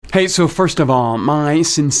Hey, so first of all, my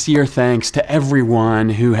sincere thanks to everyone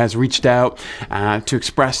who has reached out to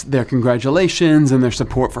express their congratulations and their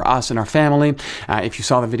support for us and our family. If you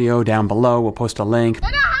saw the video down below, we'll post a link. To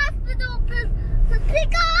the hospital to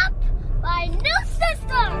pick up my new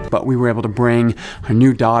sister. But we were able to bring our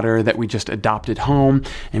new daughter that we just adopted home,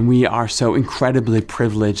 and we are so incredibly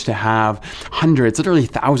privileged to have hundreds, literally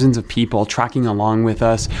thousands of people tracking along with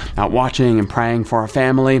us, watching and praying for our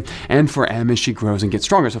family and for Em as she grows and gets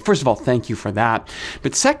stronger. So first of all, thank you for that.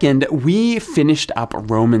 But second, we finished up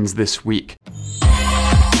Romans this week.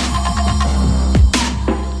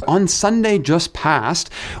 On Sunday just past,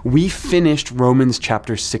 we finished Romans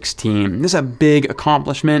chapter 16. This is a big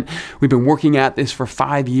accomplishment. We've been working at this for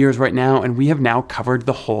 5 years right now, and we have now covered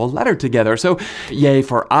the whole letter together. So yay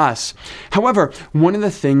for us. However, one of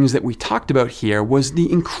the things that we talked about here was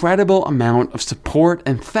the incredible amount of support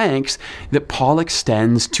and thanks that Paul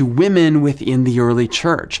extends to women within the early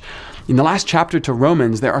church. In the last chapter to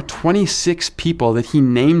Romans, there are 26 people that he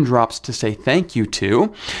name drops to say thank you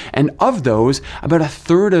to, and of those, about a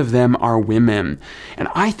third of them are women. And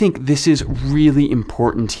I think this is really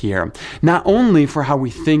important here, not only for how we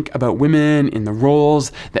think about women in the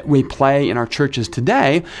roles that we play in our churches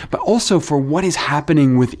today, but also for what is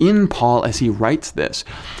happening within Paul as he writes this.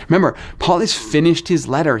 Remember, Paul has finished his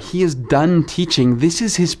letter. He is done teaching. This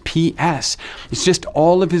is his P.S. It's just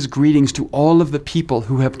all of his greetings to all of the people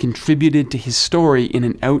who have contributed to his story in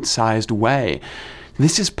an outsized way.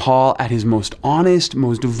 This is Paul at his most honest,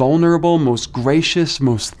 most vulnerable, most gracious,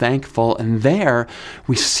 most thankful, and there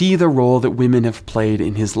we see the role that women have played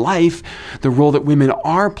in his life, the role that women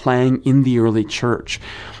are playing in the early church.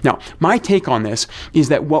 Now, my take on this is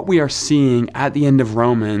that what we are seeing at the end of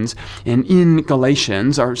Romans and in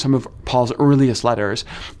Galatians, are some of Paul's earliest letters,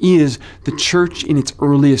 is the church in its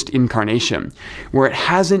earliest incarnation, where it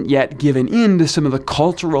hasn't yet given in to some of the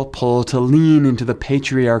cultural pull to lean into the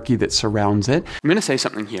patriarchy that surrounds it. I'm going to say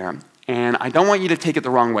something here, and I don't want you to take it the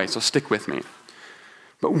wrong way, so stick with me.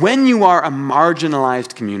 But when you are a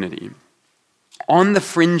marginalized community, on the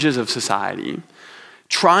fringes of society,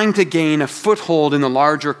 trying to gain a foothold in the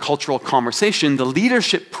larger cultural conversation, the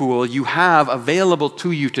leadership pool you have available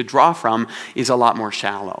to you to draw from is a lot more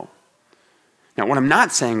shallow. Now, what I'm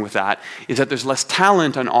not saying with that is that there's less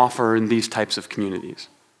talent on offer in these types of communities.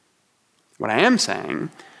 What I am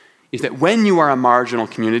saying is that when you are a marginal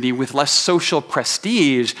community with less social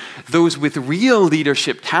prestige, those with real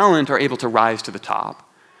leadership talent are able to rise to the top,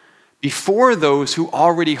 before those who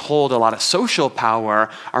already hold a lot of social power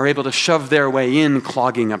are able to shove their way in,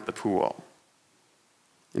 clogging up the pool.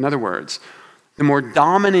 In other words, the more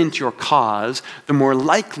dominant your cause, the more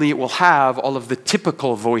likely it will have all of the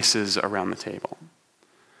typical voices around the table.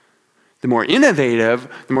 The more innovative,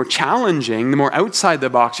 the more challenging, the more outside the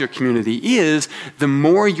box your community is, the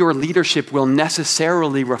more your leadership will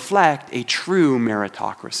necessarily reflect a true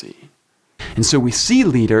meritocracy. And so we see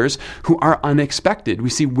leaders who are unexpected. We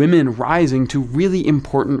see women rising to really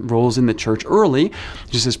important roles in the church early.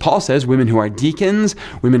 Just as Paul says, women who are deacons,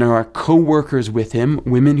 women who are co-workers with him,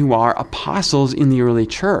 women who are apostles in the early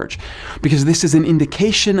church. Because this is an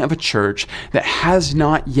indication of a church that has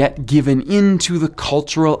not yet given in to the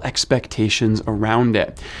cultural expectations around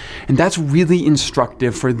it. And that's really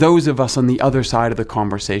instructive for those of us on the other side of the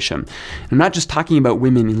conversation. I'm not just talking about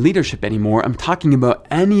women in leadership anymore. I'm talking about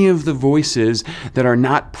any of the voices that are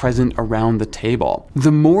not present around the table.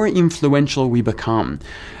 The more influential we become,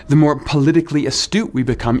 the more politically astute we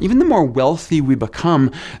become, even the more wealthy we become,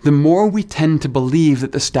 the more we tend to believe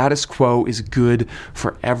that the status quo is good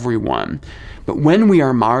for everyone. But when we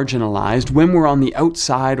are marginalized, when we're on the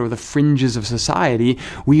outside or the fringes of society,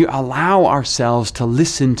 we allow ourselves to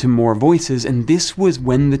listen to more voices, and this was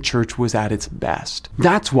when the church was at its best.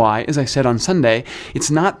 That's why, as I said on Sunday,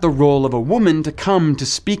 it's not the role of a woman to come to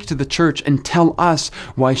speak to the church and tell us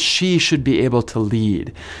why she should be able to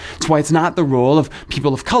lead. It's why it's not the role of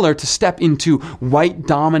people of color to step into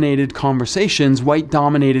white-dominated conversations,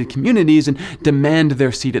 white-dominated communities, and demand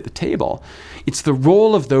their seat at the table. It's the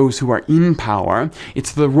role of those who are in power.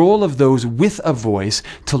 It's the role of those with a voice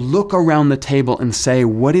to look around the table and say,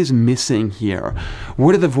 what is missing here?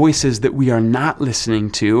 What are the voices that we are not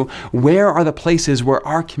listening to? Where are the places where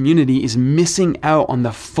our community is missing out on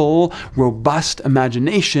the full, robust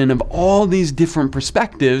imagination of all these different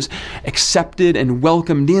perspectives accepted and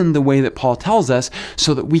welcomed in the way that Paul tells us,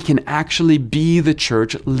 so that we can actually be the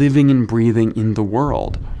church living and breathing in the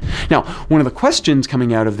world. Now, one of the questions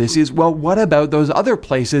coming out of this is, well, what about those other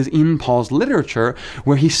places in Paul's literature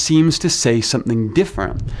where he seems to say something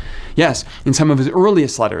different? Yes, in some of his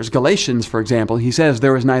earliest letters, Galatians, for example, he says,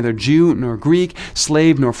 "There is neither Jew nor Greek,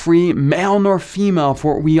 slave nor free, male nor female,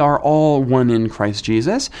 for we are all one in Christ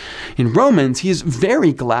Jesus." In Romans, he is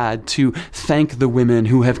very glad to thank the women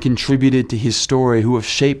who have contributed to his story, who have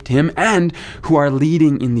shaped him, and who are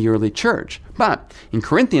leading in the early church. But in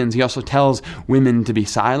Corinthians, he also tells women to be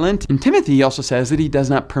silent. In Timothy, he also says that he does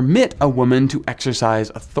not permit a woman to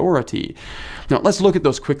exercise authority. Now, let's look at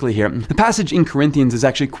those quickly here. The passage in Corinthians is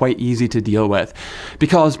actually quite easy to deal with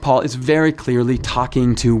because Paul is very clearly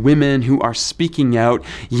talking to women who are speaking out,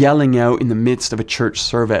 yelling out in the midst of a church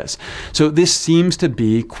service. So this seems to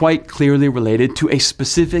be quite clearly related to a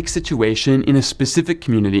specific situation in a specific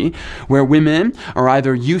community where women are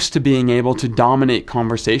either used to being able to dominate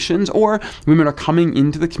conversations, or women are coming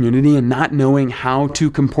into the community and not knowing how to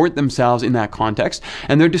comport themselves in that context,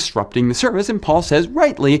 and they're disrupting the service. And Paul says,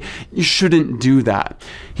 rightly, you shouldn't do that.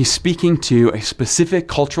 He's speaking to a specific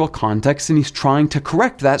cultural context, and he's trying to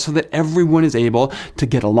correct that so that everyone is able to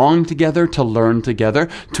get along together, to learn together,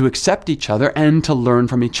 to accept each other, and to learn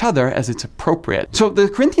from each other as it's appropriate. So the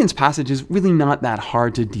Corinthians passage is really not that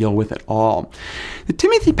hard to deal with at all. The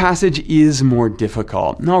Timothy passage is more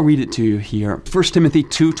difficult, and I'll read it to you here. 1 Timothy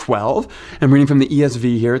 2:12, I'm reading from the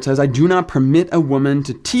ESV here. It says, "I do not permit a woman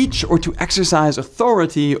to teach or to exercise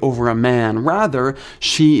authority over a man. Rather,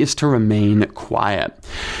 she is to remain quiet."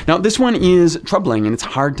 Now, this one is troubling and it's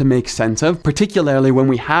hard to make sense of, particularly when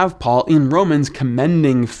we have Paul in Romans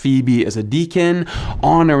commending Phoebe as a deacon,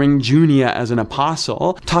 honoring Junia as an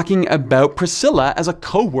apostle, talking about Priscilla as a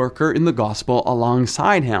co-worker in the gospel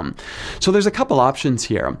alongside him. So there's a couple options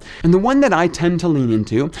here. And the one that I tend to lean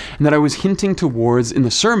into, and that I was hinting towards in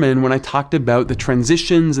the sermon when I talked about the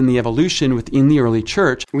transitions and the evolution within the early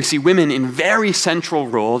church, we see women in very central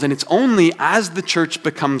roles, and it's only as the church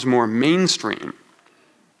becomes more mainstream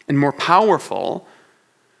and more powerful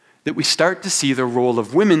that we start to see the role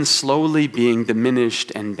of women slowly being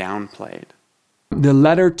diminished and downplayed. The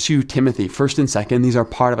letter to Timothy, 1st and 2nd, these are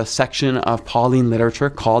part of a section of Pauline literature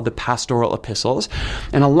called the Pastoral Epistles.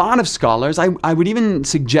 And a lot of scholars, I would even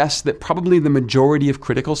suggest that probably the majority of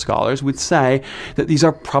critical scholars would say that these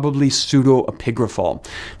are probably pseudo-epigraphal.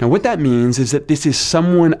 Now, what that means is that this is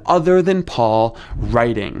someone other than Paul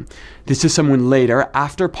writing. This is someone later,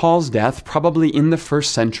 after Paul's death, probably in the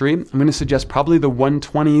 1st century, I'm going to suggest probably the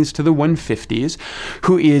 120s to the 150s,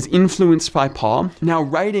 who is influenced by Paul, now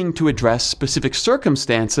writing to address specific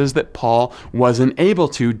circumstances that Paul wasn't able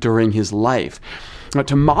to during his life. Now,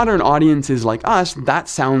 to modern audiences like us, that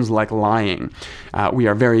sounds like lying. We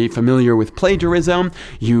are very familiar with plagiarism.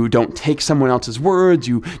 You don't take someone else's words.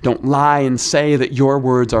 You don't lie and say that your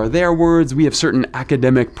words are their words. We have certain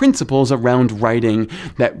academic principles around writing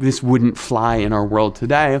that this wouldn't fly in our world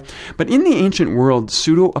today. But in the ancient world,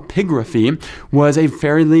 pseudo-epigraphy was a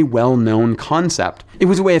fairly well-known concept. It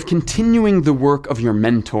was a way of continuing the work of your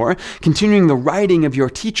mentor, continuing the writing of your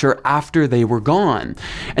teacher after they were gone.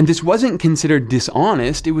 And this wasn't considered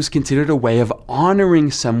dishonest, it was considered a way of honoring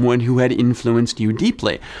someone who had influenced you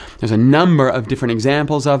deeply. There's a number of different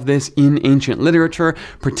examples of this in ancient literature,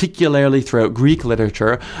 particularly throughout Greek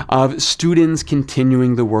literature, of students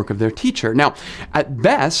continuing the work of their teacher. Now, at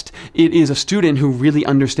best, it is a student who really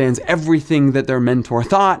understands everything that their mentor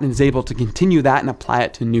thought and is able to continue that and apply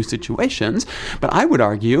it to new situations. But I would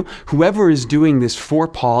argue whoever is doing this for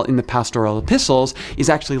Paul in the pastoral epistles is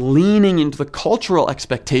actually leaning into the cultural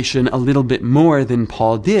expectation a little bit more than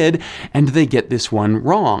Paul did, and they get this one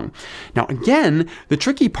wrong. Now, again, the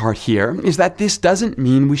tricky part here is that this doesn't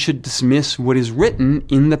mean we should dismiss what is written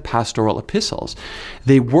in the pastoral epistles.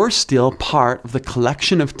 They were still part of the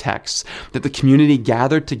collection of texts that the community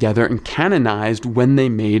gathered together and canonized when they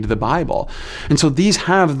made the Bible. And so these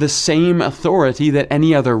have the same authority that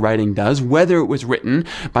any other writing does, whether it was written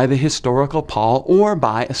by the historical Paul or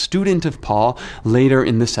by a student of Paul later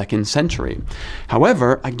in the 2nd century.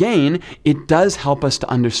 However, again, it does help us to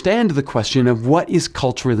understand the question of what is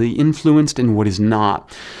culturally influenced and what is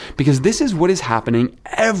not. Because this is what is happening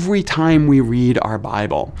every time we read our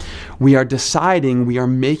Bible. We are deciding, we are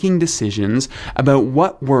making decisions about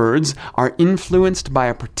what words are influenced by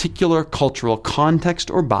a particular cultural context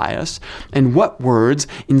or bias, and what words,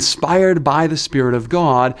 inspired by the Spirit of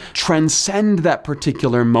God, transcend that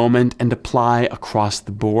particular moment and apply across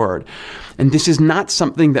the board. And this is not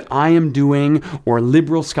something that I am doing, or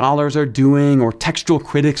liberal scholars are doing, or textual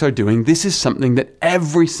critics are doing. This is something that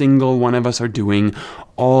every single one of us are doing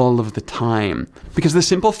all of the time. Because the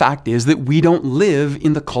simple fact is that we don't live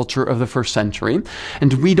in the culture of the first century,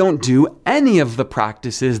 and we don't do any of the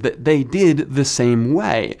practices that they did the same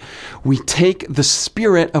way. We take the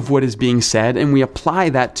spirit of what is being said and we apply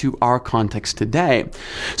that to our context today.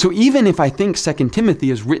 So even if I think 2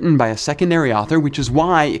 Timothy is written by a secondary author, which is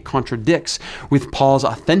why it contradicts with Paul's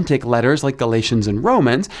authentic letters like Galatians and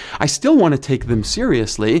Romans, I still want to take them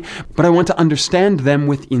seriously, but I want to understand them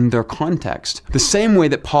within their context. The same way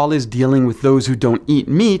that Paul is dealing with those who don't eat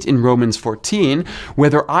meat in Romans 14,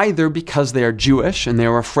 whether either because they are Jewish and they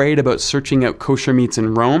are afraid about searching out kosher meats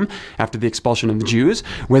in Rome after the expulsion of the Jews,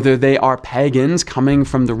 whether they are pagans coming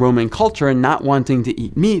from the Roman culture and not wanting to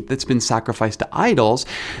eat meat that's been sacrificed to idols,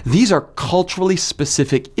 these are culturally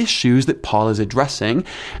specific issues that Paul is addressing.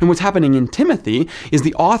 And what's happening in Timothy is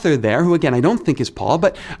the author there, who again I don't think is Paul,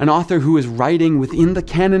 but an author who is writing within the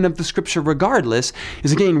canon of the scripture regardless,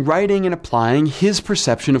 is again writing and applying his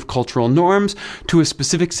perception of cultural norms to a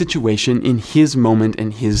specific situation in his moment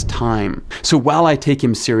and his time. So while I take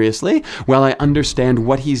him seriously, while I understand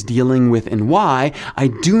what he's dealing with and why, I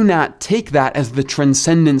do not take that as the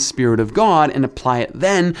transcendent spirit of God and apply it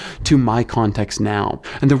then to my context now.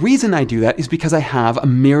 And the reason I do that is because I have a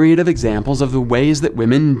myriad of examples of the ways that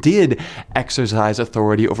women did exercise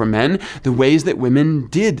authority over men, the ways that women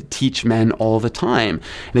did teach men all the time.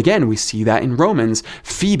 And again, we see that in Romans.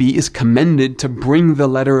 Phoebe is commended to bring the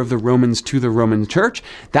letter of the Romans to the Roman church.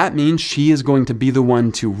 That means she is going to be the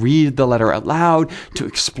one to read the letter out loud, to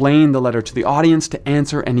explain the letter to the audience, to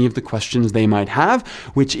answer any of the questions they might have,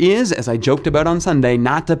 which is, as I joked about on Sunday,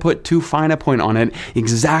 not to put too fine a point on it,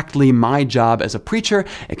 exactly my job as a preacher,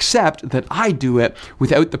 except that I do it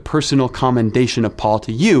without the personal commendation of Paul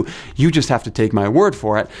to you. You just have to take my word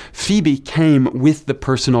for it. Phoebe came with the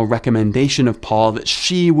personal recommendation of Paul that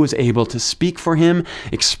she was able to speak for him,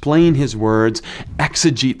 explain his words,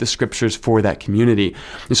 exegete the scriptures for that community.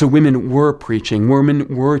 And so women were preaching,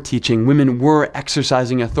 women were teaching, women were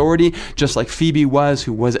exercising authority, just like Phoebe was,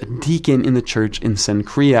 who was a deacon in the church in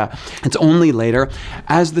Cenchrea. It's only later,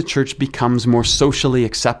 as the church becomes more socially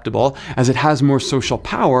acceptable, as it has more social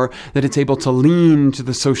power, that it's able to lean to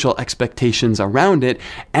the social expectations around it,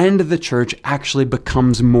 and the church actually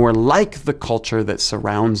becomes more like the culture that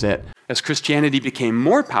surrounds it. As Christianity became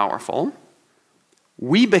more powerful,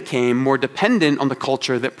 we became more dependent on the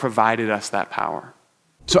culture that provided us that power.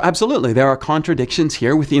 So absolutely, there are contradictions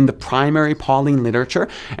here within the primary Pauline literature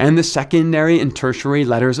and the secondary and tertiary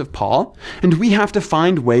letters of Paul, and we have to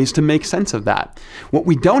find ways to make sense of that. What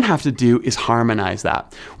we don't have to do is harmonize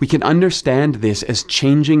that. We can understand this as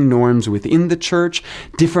changing norms within the church,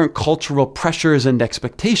 different cultural pressures and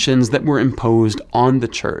expectations that were imposed on the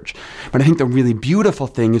church. But I think the really beautiful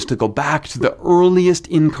thing is to go back to the earliest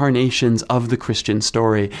incarnations of the Christian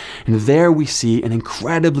story, and there we see an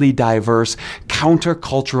incredibly diverse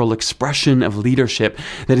countercultural expression of leadership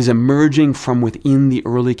that is emerging from within the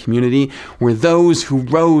early community, where those who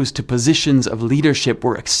rose to positions of leadership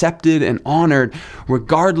were accepted and honored,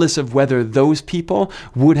 regardless of whether those people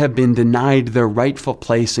would have been denied their rightful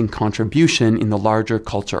place and contribution in the larger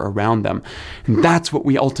culture around them. And that's what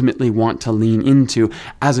we ultimately want to lean into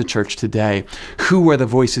as a church today. Who are the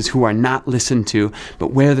voices who are not listened to,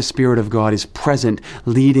 but where the Spirit of God is present,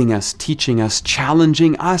 leading us, teaching us,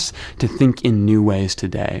 challenging us to think in new ways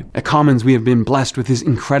today. At Commons, we have been blessed with this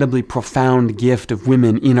incredibly profound gift of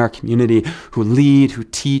women in our community who lead, who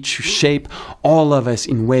teach, who shape all of us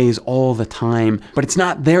in ways all the time. But it's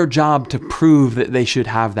not their job to prove that they should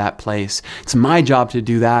have that place. It's my job to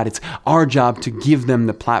do that. It's our job to give them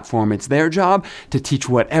the platform. It's their job to teach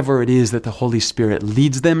whatever it is that the Holy Spirit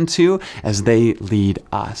leads them to as they lead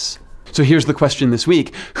us. So here's the question this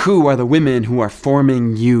week. Who are the women who are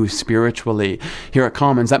forming you spiritually? Here at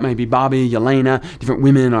Commons, that might be Bobby, Yelena, different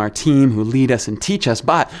women on our team who lead us and teach us,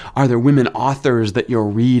 but are there women authors that you're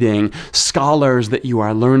reading, scholars that you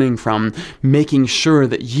are learning from, making sure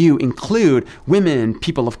that you include women,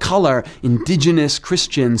 people of color, indigenous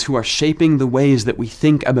Christians who are shaping the ways that we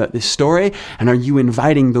think about this story? And are you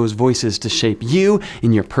inviting those voices to shape you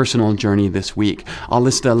in your personal journey this week? I'll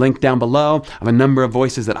list a link down below of a number of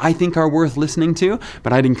voices that I think are worth listening to,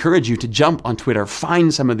 but I'd encourage you to jump on Twitter,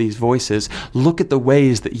 find some of these voices, look at the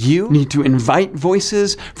ways that you need to invite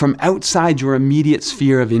voices from outside your immediate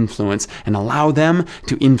sphere of influence and allow them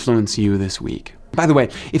to influence you this week. By the way,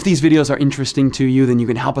 if these videos are interesting to you, then you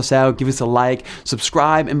can help us out, give us a like,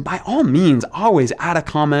 subscribe, and by all means, always add a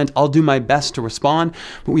comment. I'll do my best to respond,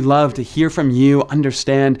 but we love to hear from you,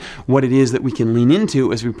 understand what it is that we can lean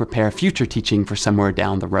into as we prepare future teaching for somewhere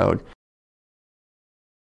down the road.